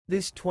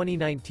This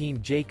 2019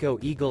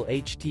 Jayco Eagle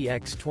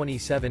HTX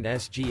 27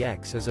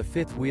 SGX is a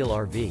fifth-wheel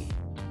RV.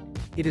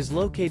 It is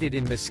located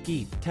in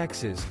Mesquite,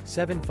 Texas,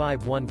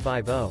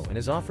 75150 and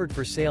is offered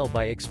for sale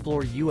by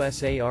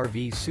ExploreUSA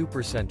RV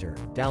Supercenter,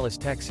 Dallas,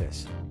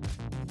 Texas.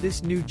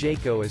 This new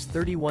Jayco is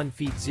 31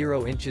 feet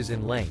 0 inches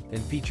in length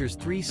and features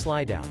 3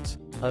 slideouts,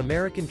 a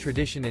American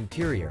Tradition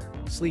interior,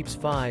 sleeps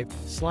 5,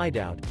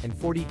 slideout, and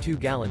 42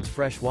 gallons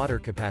fresh water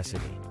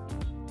capacity.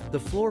 The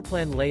floor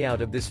plan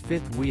layout of this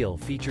fifth wheel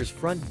features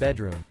front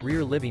bedroom,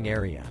 rear living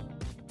area.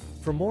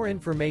 For more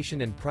information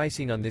and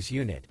pricing on this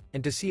unit,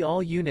 and to see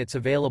all units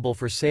available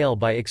for sale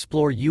by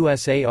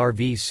ExploreUSA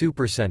RV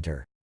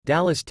Supercenter,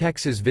 Dallas,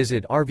 Texas,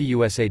 visit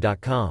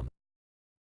RVUSA.com.